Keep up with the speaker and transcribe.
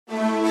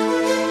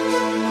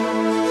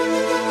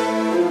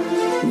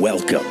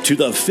Welcome to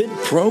the Fit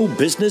Pro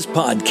Business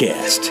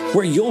Podcast,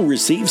 where you'll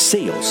receive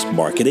sales,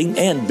 marketing,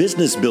 and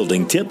business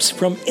building tips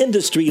from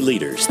industry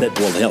leaders that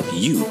will help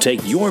you take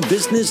your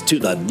business to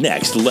the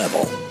next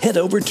level. Head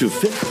over to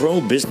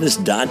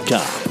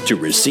fitprobusiness.com to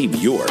receive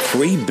your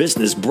free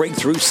business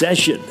breakthrough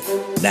session.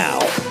 Now,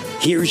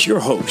 here's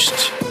your host,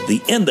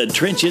 the In the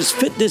Trenches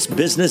fitness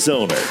business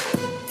owner,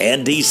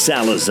 Andy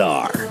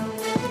Salazar.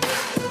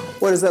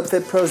 What is up,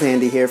 Fit Pros?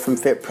 Andy here from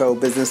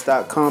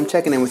fitprobusiness.com,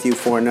 checking in with you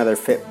for another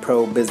Fit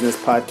Pro Business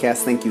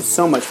Podcast. Thank you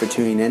so much for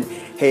tuning in.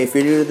 Hey, if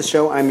you're new to the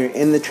show, I'm your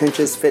In the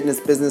Trenches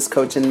fitness business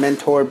coach and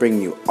mentor,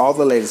 bringing you all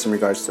the latest in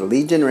regards to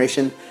lead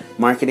generation,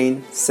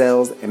 marketing,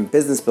 sales, and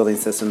business building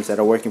systems that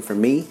are working for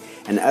me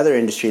and other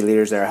industry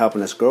leaders that are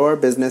helping us grow our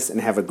business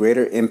and have a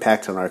greater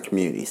impact on our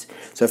communities.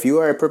 So if you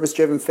are a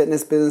purpose-driven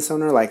fitness business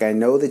owner like I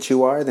know that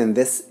you are, then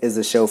this is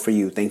a show for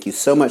you. Thank you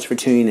so much for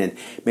tuning in.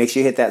 Make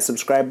sure you hit that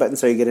subscribe button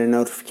so you get a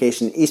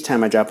notification each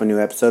time I drop a new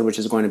episode, which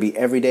is going to be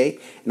every day.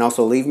 And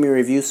also leave me a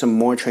review so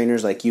more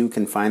trainers like you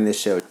can find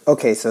this show.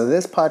 Okay, so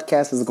this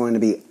podcast is going to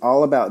be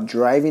all about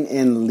driving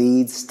in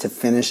leads to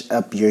finish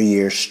up your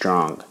year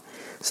strong.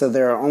 So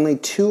there are only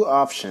two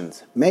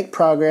options: make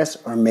progress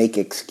or make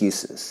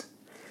excuses.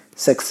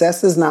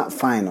 Success is not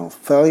final.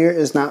 Failure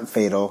is not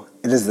fatal.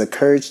 It is the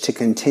courage to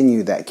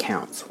continue that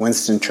counts.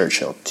 Winston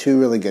Churchill. Two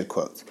really good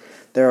quotes.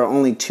 There are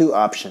only two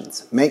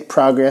options: make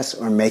progress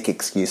or make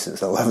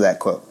excuses. I love that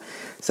quote.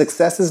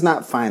 Success is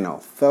not final.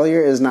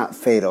 Failure is not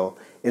fatal.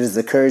 It is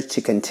the courage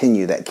to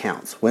continue that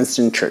counts.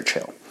 Winston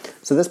Churchill.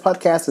 So this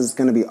podcast is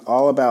going to be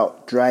all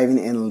about driving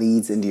in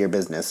leads into your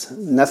business.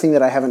 Nothing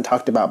that I haven't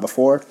talked about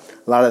before.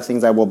 A lot of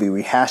things I will be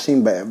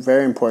rehashing, but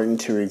very important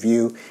to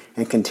review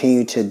and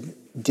continue to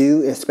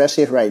do,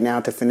 especially if right now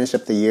to finish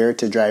up the year,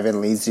 to drive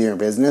in leads to your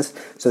business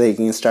so that you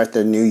can start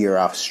the new year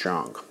off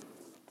strong.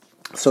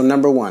 So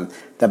number one,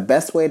 the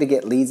best way to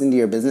get leads into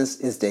your business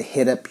is to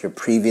hit up your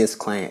previous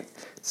client.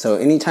 So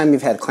anytime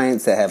you've had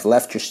clients that have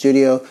left your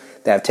studio,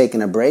 that have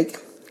taken a break,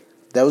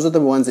 those are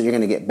the ones that you're going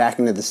to get back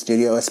into the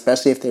studio,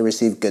 especially if they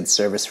receive good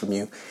service from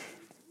you.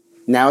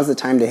 Now is the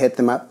time to hit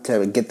them up,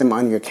 to get them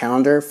on your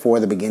calendar for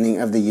the beginning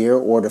of the year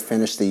or to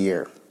finish the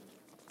year.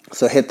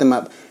 So hit them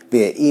up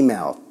via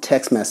email,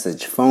 text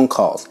message, phone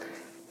calls.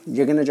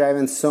 You're going to drive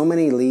in so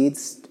many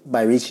leads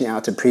by reaching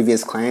out to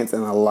previous clients,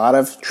 and a lot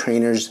of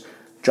trainers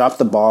drop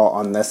the ball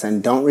on this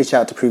and don't reach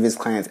out to previous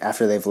clients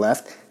after they've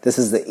left. This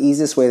is the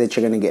easiest way that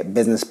you're going to get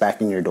business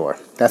back in your door.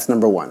 That's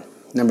number one.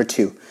 Number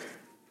two,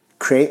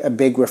 create a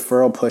big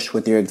referral push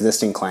with your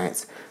existing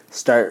clients.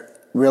 Start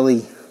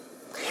really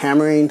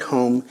hammering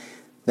home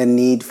the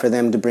need for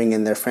them to bring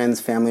in their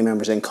friends, family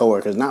members, and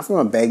coworkers. Not from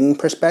a begging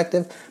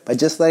perspective, but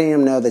just letting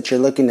them know that you're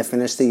looking to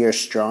finish the year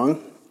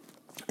strong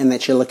and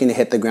that you're looking to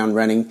hit the ground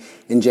running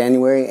in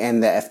January,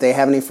 and that if they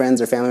have any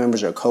friends or family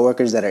members or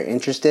coworkers that are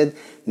interested,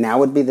 now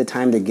would be the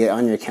time to get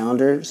on your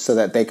calendar so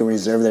that they can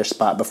reserve their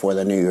spot before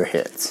the new year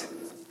hits.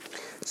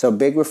 So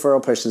big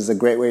referral push is a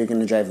great way you're going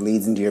to drive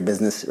leads into your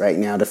business right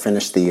now to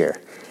finish the year.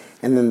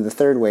 And then the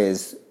third way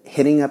is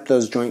hitting up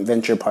those joint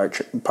venture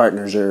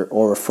partners or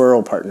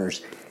referral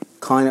partners,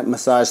 calling up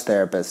massage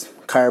therapists,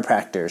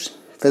 chiropractors,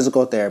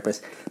 physical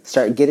therapists.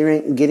 Start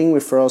getting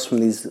referrals from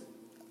these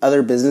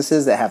other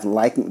businesses that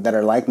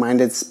are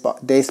like-minded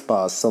day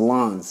spas,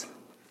 salons.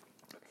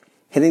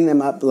 Hitting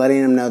them up,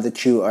 letting them know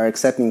that you are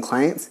accepting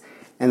clients,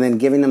 and then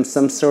giving them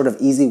some sort of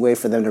easy way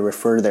for them to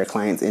refer their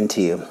clients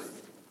into you.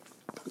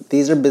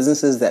 These are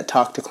businesses that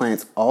talk to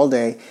clients all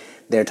day.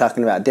 They're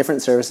talking about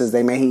different services.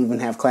 They may even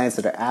have clients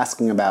that are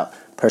asking about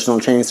personal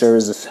training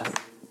services,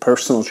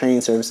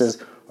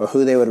 or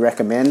who they would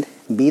recommend.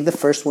 Be the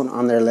first one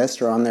on their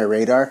list or on their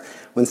radar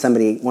when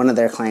one of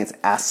their clients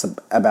asks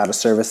about a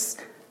service,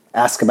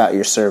 ask about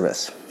your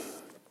service.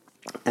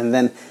 And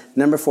then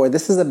number four,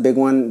 this is a big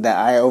one that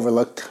I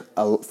overlooked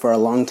for a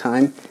long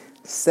time.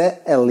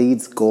 Set a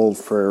leads goal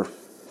for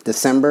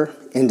December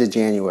into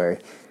January.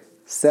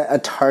 Set a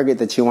target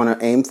that you want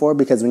to aim for,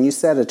 because when you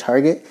set a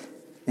target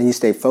and you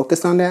stay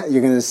focused on that,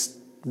 you're going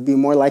to be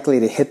more likely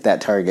to hit that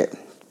target.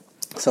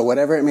 So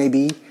whatever it may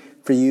be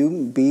for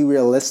you, be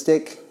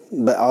realistic,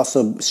 but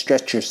also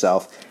stretch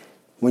yourself.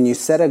 When you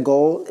set a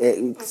goal,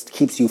 it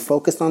keeps you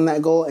focused on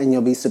that goal, and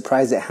you'll be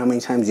surprised at how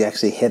many times you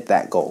actually hit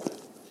that goal.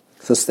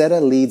 So set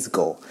a leads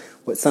goal.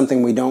 It's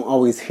something we don't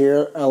always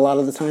hear a lot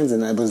of the times,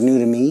 and that was new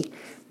to me,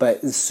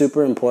 but it's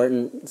super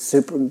important,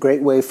 super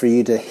great way for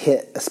you to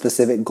hit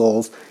specific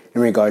goals in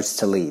regards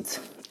to leads.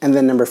 And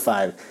then number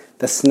five,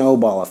 the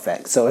snowball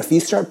effect. So if you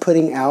start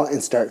putting out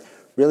and start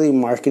really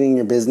marketing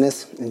your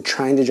business and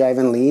trying to drive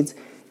in leads,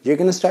 you're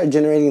going to start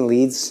generating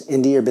leads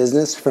into your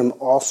business from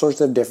all sorts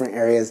of different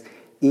areas,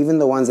 even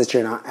the ones that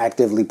you're not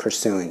actively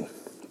pursuing.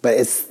 But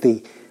it's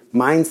the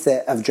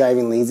mindset of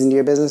driving leads into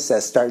your business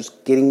that starts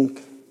getting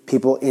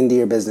people into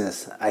your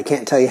business. I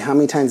can't tell you how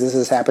many times this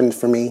has happened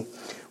for me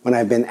when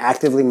I've been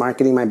actively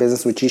marketing my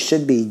business, which you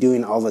should be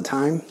doing all the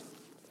time.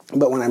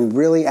 But when I'm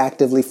really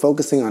actively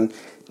focusing on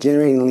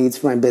generating leads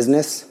for my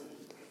business,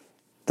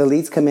 the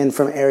leads come in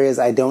from areas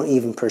I don't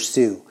even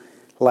pursue.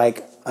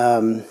 Like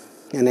an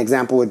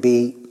example would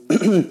be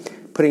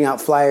putting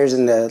out flyers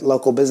into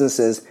local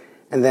businesses,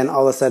 and then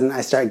all of a sudden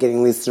I start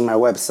getting leads through my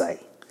website.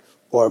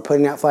 Or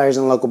putting out flyers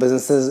in local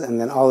businesses, and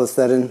then all of a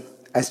sudden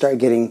I start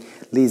getting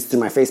leads through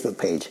my Facebook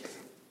page.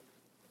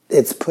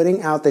 It's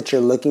putting out that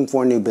you're looking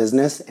for new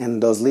business,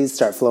 and those leads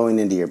start flowing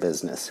into your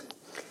business.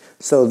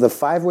 So the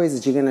 5 ways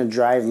that you're going to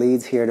drive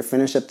leads here to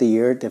finish up the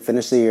year, to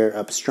finish the year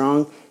up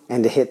strong,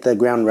 and to hit the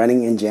ground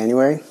running in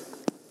January.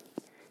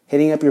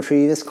 Hitting up your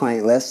previous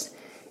client list,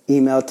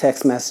 email,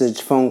 text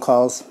message, phone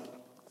calls,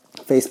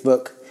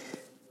 Facebook.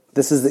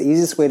 This is the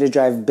easiest way to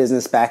drive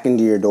business back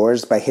into your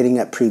doors, by hitting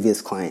up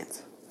previous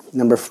clients.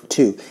 Number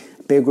 2,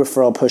 big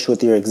referral push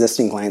with your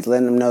existing clients,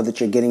 letting them know that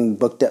you're getting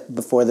booked up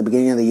before the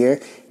beginning of the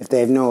year. If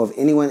they know of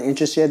anyone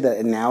interested,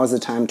 that now is the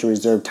time to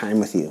reserve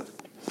time with you.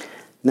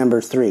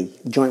 Number 3,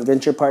 joint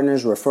venture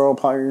partners, referral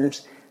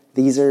partners.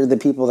 These are the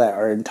people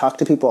that talk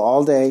to people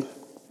all day,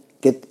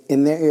 get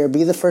in their ear,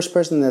 be the first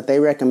person that they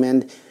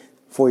recommend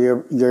for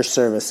your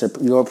service, or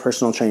your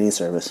personal training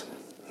service.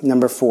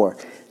 Number 4,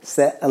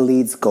 set a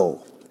leads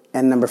goal.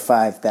 And number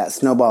 5, that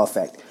snowball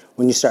effect.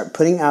 When you start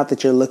putting out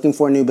that you're looking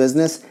for new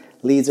business,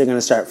 leads are going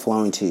to start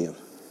flowing to you.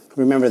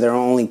 Remember, there are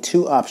only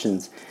 2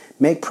 options: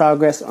 make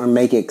progress or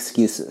make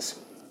excuses.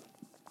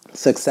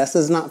 Success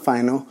is not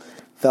final.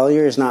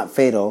 Failure is not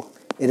fatal.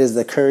 It is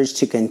the courage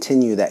to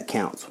continue that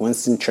counts.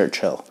 Winston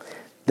Churchill.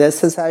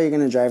 This is how you're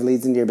going to drive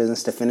leads into your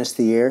business to finish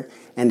the year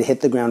and to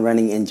hit the ground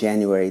running in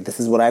January. This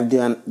is what I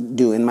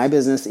do in my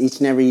business each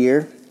and every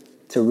year,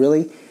 to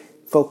really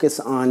focus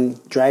on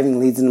driving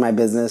leads into my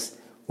business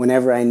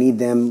whenever I need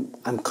them.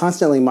 I'm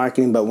constantly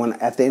marketing, but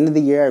at the end of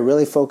the year, I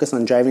really focus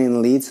on driving in the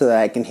leads so that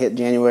I can hit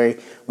January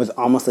with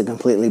almost a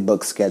completely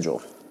booked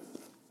schedule.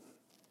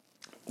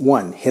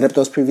 1, hit up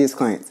those previous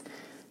clients.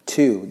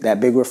 2, that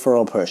big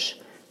referral push.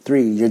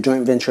 3, your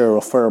joint venture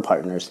or referral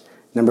partners.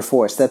 Number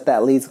 4, set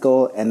that leads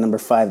goal. And number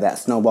 5, that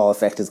snowball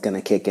effect is going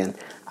to kick in.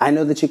 I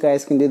know that you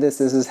guys can do this.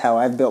 This is how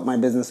I've built my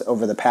business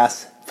over the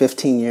past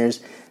 15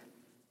 years.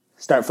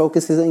 Start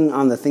focusing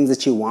on the things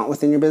that you want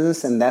within your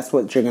business, and that's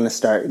what you're going to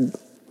start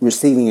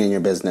receiving in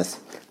your business.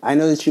 I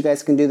know that you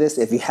guys can do this.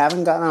 If you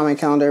haven't gotten on my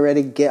calendar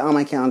already, get on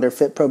my calendar,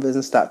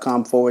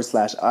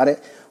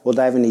 fitprobusiness.com/audit. We'll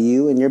dive into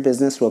you and your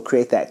business. We'll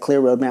create that clear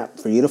roadmap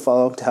for you to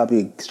follow to help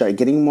you start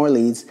getting more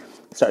leads,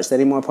 start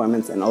setting more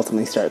appointments, and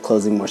ultimately start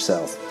closing more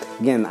sales.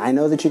 Again, I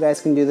know that you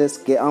guys can do this.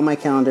 Get on my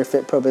calendar,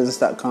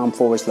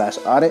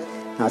 fitprobusiness.com/audit.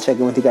 And I'll check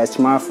in with you guys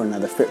tomorrow for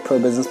another Fit Pro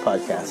Business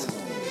podcast.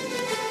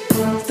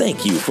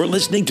 Thank you for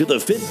listening to the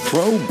Fit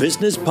Pro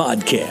Business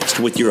Podcast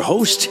with your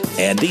host,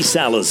 Andy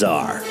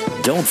Salazar.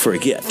 Don't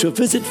forget to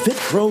visit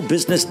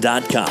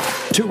fitprobusiness.com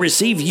to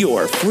receive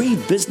your free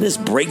business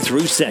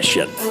breakthrough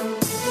session.